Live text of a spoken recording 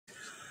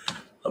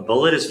A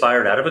bullet is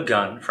fired out of a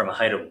gun from a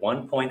height of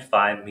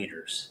 1.5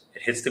 meters.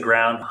 It hits the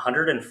ground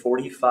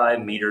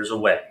 145 meters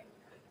away.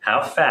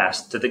 How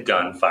fast did the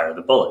gun fire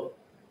the bullet?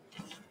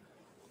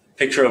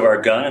 Picture of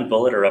our gun and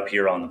bullet are up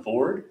here on the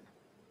board.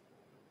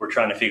 We're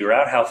trying to figure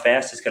out how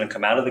fast it's going to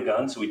come out of the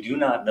gun, so we do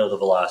not know the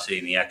velocity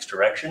in the x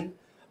direction,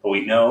 but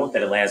we know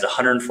that it lands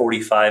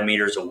 145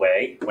 meters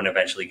away when it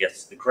eventually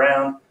gets to the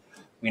ground.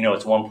 We know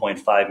it's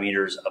 1.5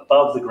 meters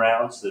above the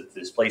ground, so the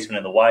displacement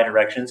in the y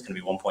direction is going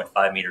to be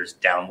 1.5 meters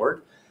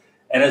downward.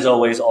 And as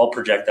always, all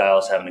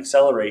projectiles have an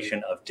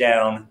acceleration of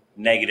down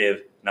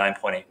negative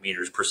 9.8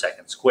 meters per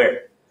second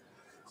squared.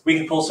 We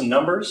can pull some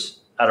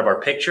numbers out of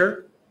our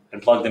picture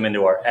and plug them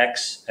into our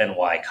x and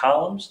y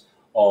columns.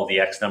 All the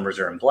x numbers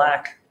are in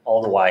black,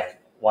 all the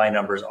y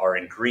numbers are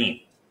in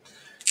green.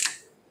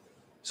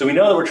 So we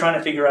know that we're trying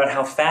to figure out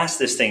how fast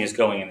this thing is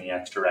going in the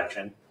x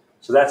direction.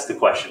 So that's the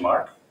question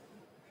mark.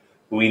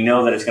 We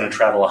know that it's going to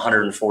travel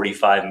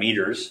 145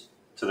 meters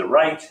to the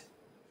right.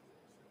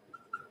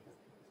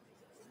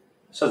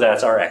 So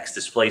that's our x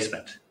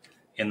displacement.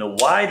 In the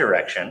y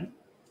direction,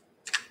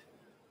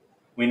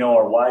 we know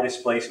our y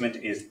displacement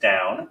is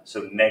down,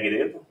 so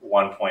negative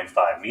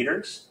 1.5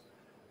 meters.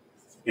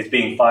 It's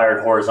being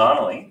fired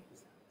horizontally,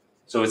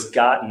 so it's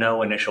got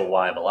no initial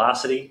y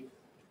velocity.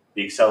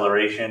 The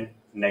acceleration,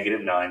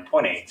 negative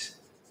 9.8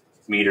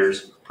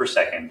 meters per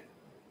second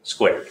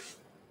squared.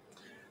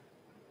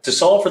 To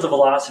solve for the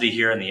velocity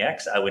here in the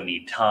x, I would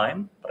need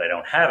time, but I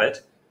don't have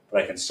it.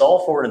 But I can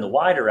solve for it in the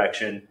y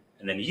direction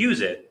and then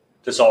use it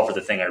to solve for the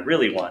thing I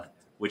really want,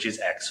 which is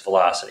x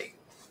velocity.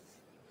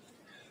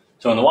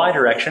 So in the y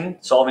direction,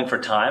 solving for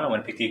time, I'm going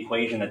to pick the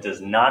equation that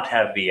does not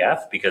have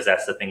VF because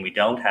that's the thing we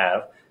don't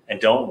have and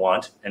don't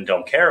want and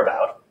don't care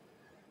about.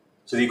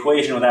 So the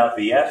equation without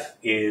VF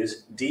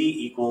is d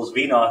equals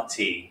v naught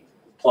t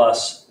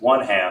plus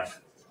 1/2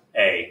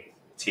 a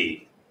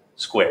t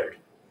squared.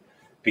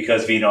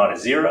 Because v naught is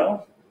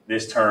 0,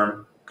 this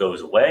term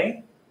goes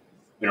away.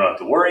 We don't have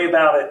to worry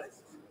about it,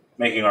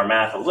 making our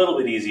math a little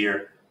bit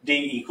easier. D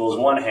equals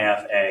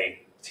 1/2 a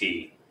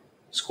t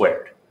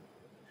squared.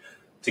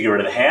 To get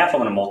rid of the half, I'm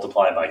going to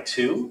multiply by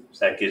 2.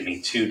 So that gives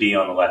me 2d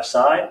on the left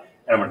side.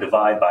 And I'm going to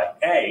divide by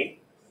a.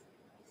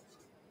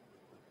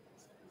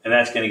 And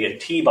that's going to get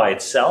t by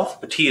itself.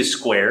 But t is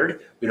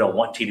squared. We don't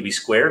want t to be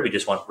squared. We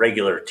just want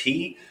regular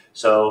t.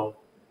 So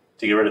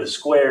to get rid of the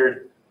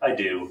squared, I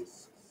do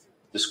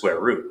the square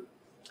root.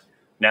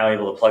 Now I'm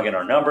able to plug in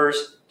our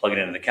numbers, plug it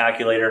into the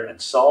calculator, and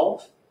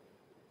solve.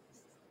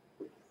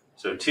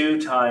 So 2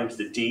 times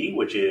the d,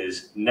 which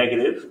is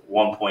negative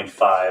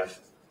 1.5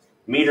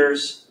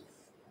 meters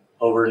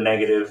over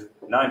negative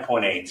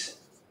 9.8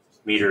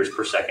 meters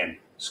per second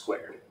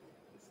squared.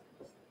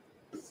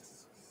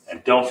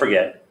 And don't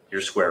forget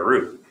your square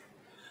root.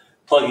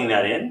 Plugging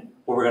that in,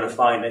 what we're going to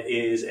find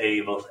is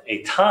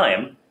a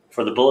time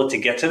for the bullet to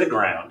get to the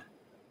ground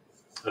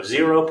of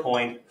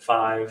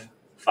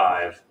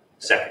 0.55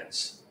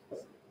 seconds.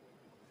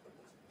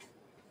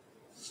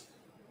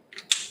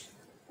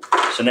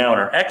 So now in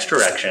our x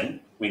direction,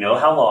 we know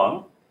how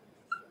long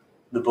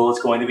the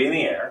bullet's going to be in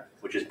the air,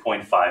 which is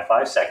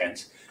 0.55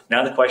 seconds.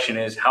 Now the question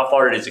is, how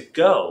far does it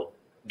go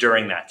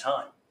during that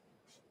time?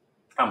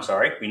 I'm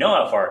sorry, we know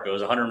how far it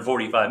goes,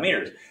 145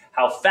 meters.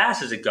 How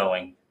fast is it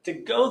going to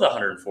go the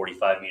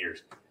 145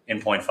 meters in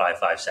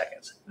 0.55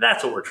 seconds?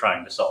 That's what we're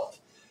trying to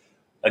solve.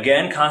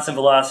 Again, constant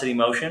velocity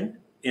motion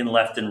in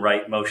left and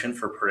right motion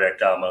for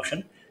projectile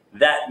motion.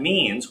 That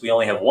means we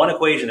only have one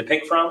equation to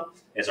pick from.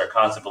 It's our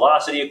constant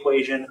velocity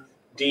equation,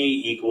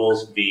 d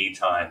equals v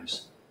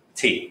times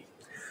t.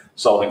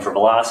 Solving for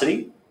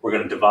velocity, we're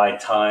going to divide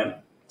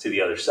time to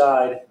the other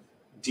side.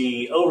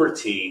 D over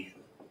t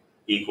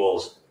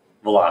equals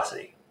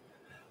velocity.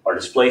 Our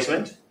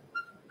displacement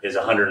is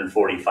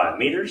 145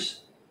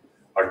 meters.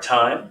 Our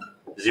time,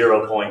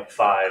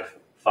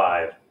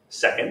 0.55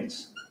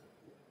 seconds.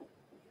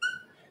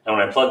 And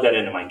when I plug that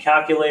into my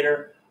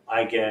calculator,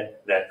 I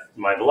get that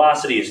my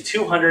velocity is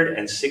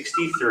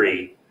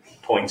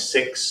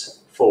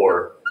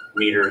 263.64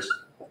 meters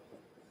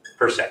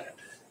per second.